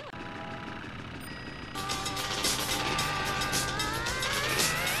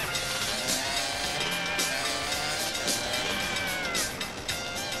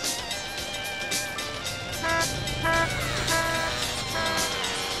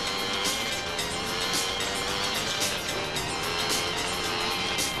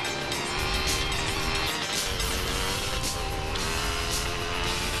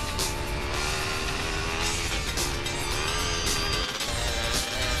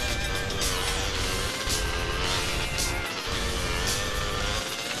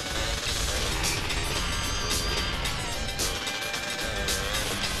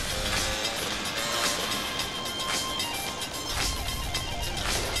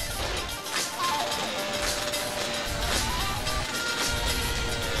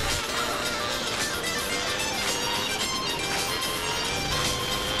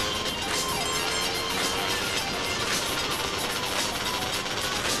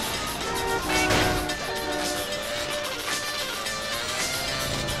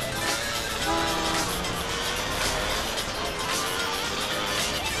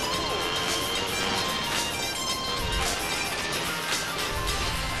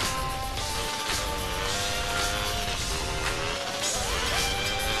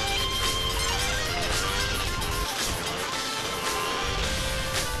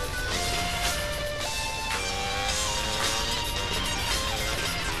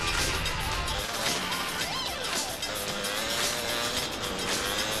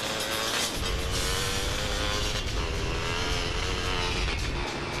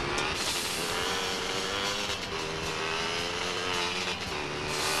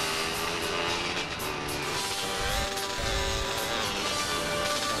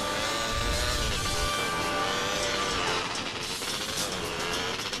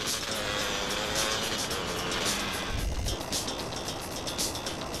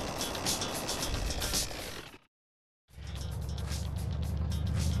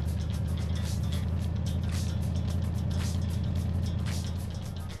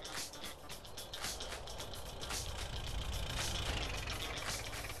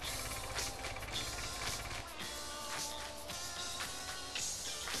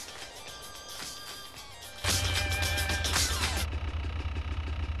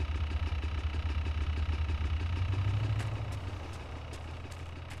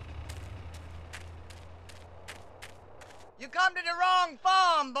 You come to the wrong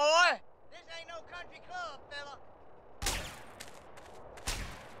farm, boy. This ain't no country club, fella.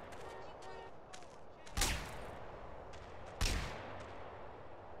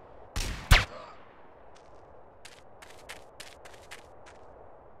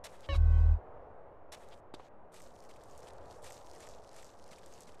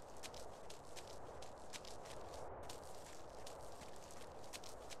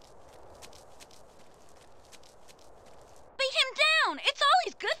 It's all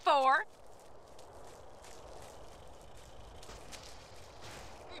he's good for.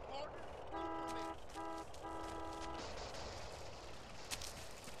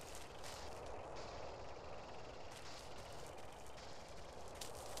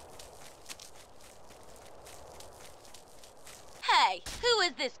 Hey, who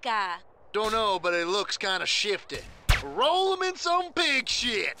is this guy? Don't know, but it looks kind of shifty. Roll him in some pig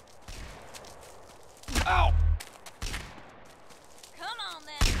shit. Ow! Come on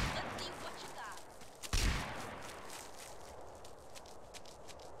then, let's see what you got.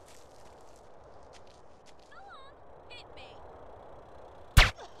 Come on, hit me.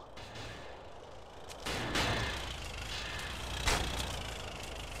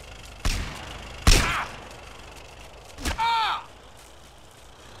 Ah!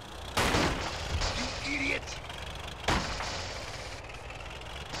 You idiot!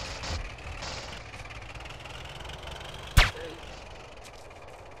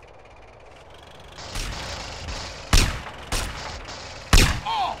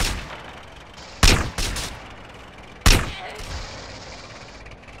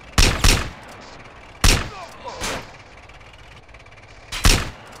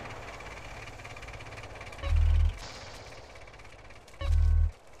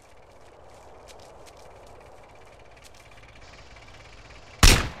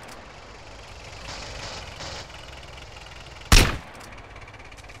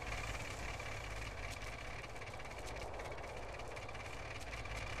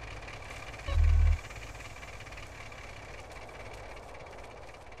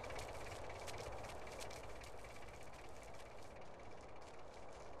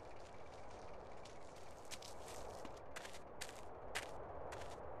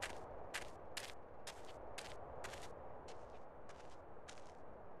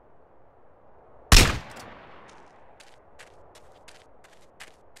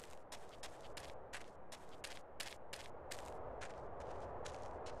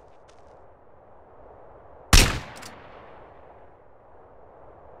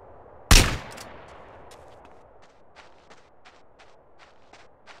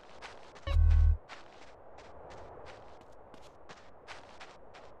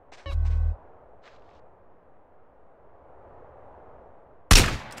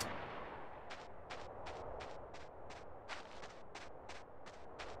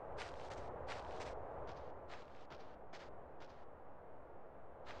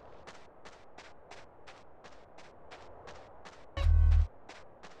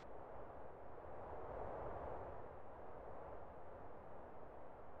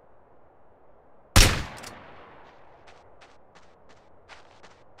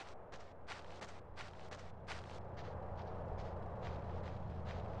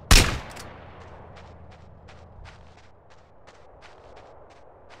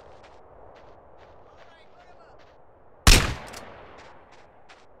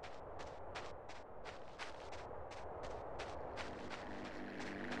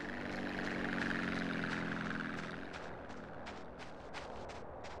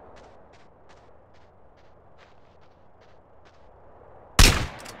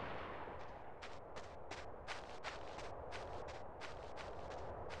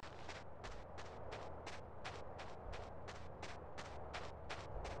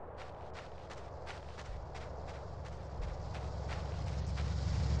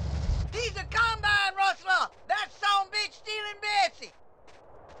 He's a combine rustler! That son bitch stealing Betsy!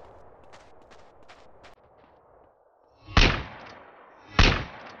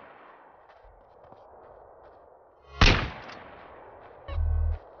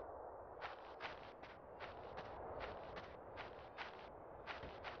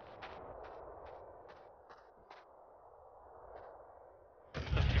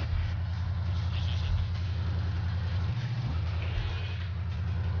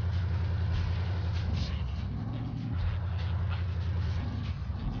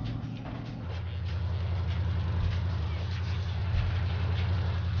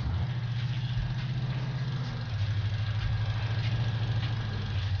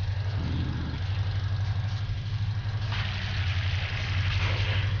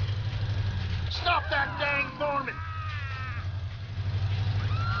 Stop that dang varmint!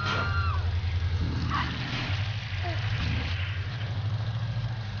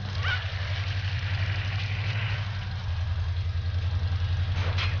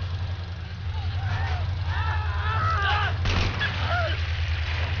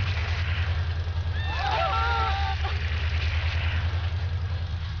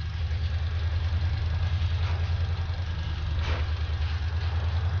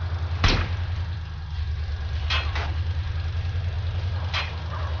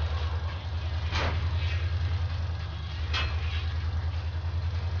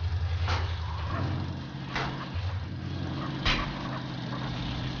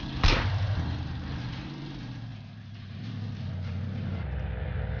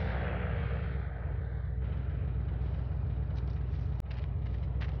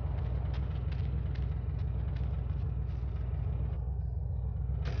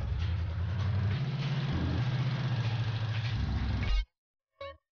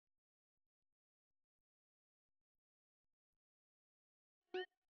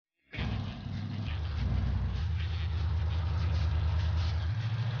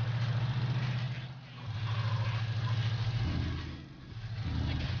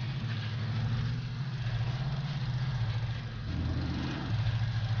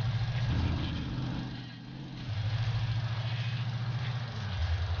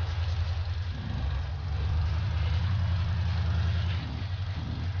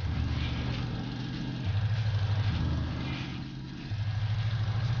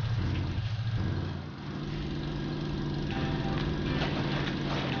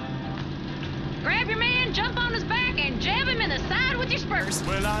 Grab your man, jump on his back, and jab him in the side with your spurs.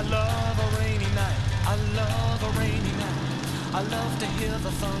 Well, I love a rainy night. I love a rainy night. I love to hear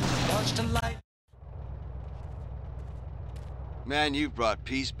the thunder, watch the light. Man, you've brought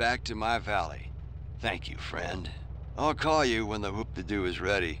peace back to my valley. Thank you, friend. I'll call you when the whoop-de-doo is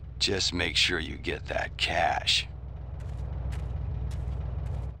ready. Just make sure you get that cash.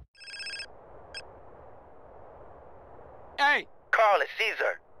 Hey! Carl, it's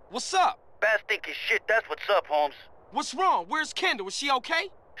Caesar. What's up? Bad stinking shit, that's what's up, Holmes. What's wrong? Where's Kendl? Is she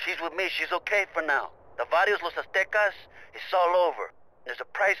okay? She's with me, she's okay for now. The Varios Los Aztecas, it's all over. There's a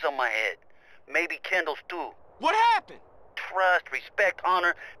price on my head. Maybe Kendl's too. What happened? Trust, respect,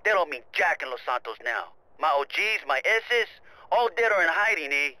 honor, they don't mean jack in Los Santos now. My OGs, my S's, all dead or in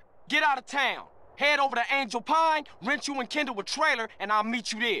hiding, eh? Get out of town. Head over to Angel Pine, rent you and Kendl a trailer, and I'll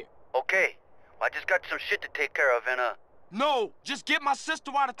meet you there. Okay. Well, I just got some shit to take care of, and No, just get my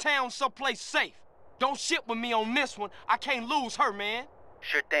sister out of town someplace safe. Don't shit with me on this one. I can't lose her, man.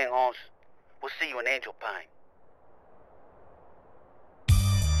 Sure thing, Holmes. We'll see you in Angel Pine.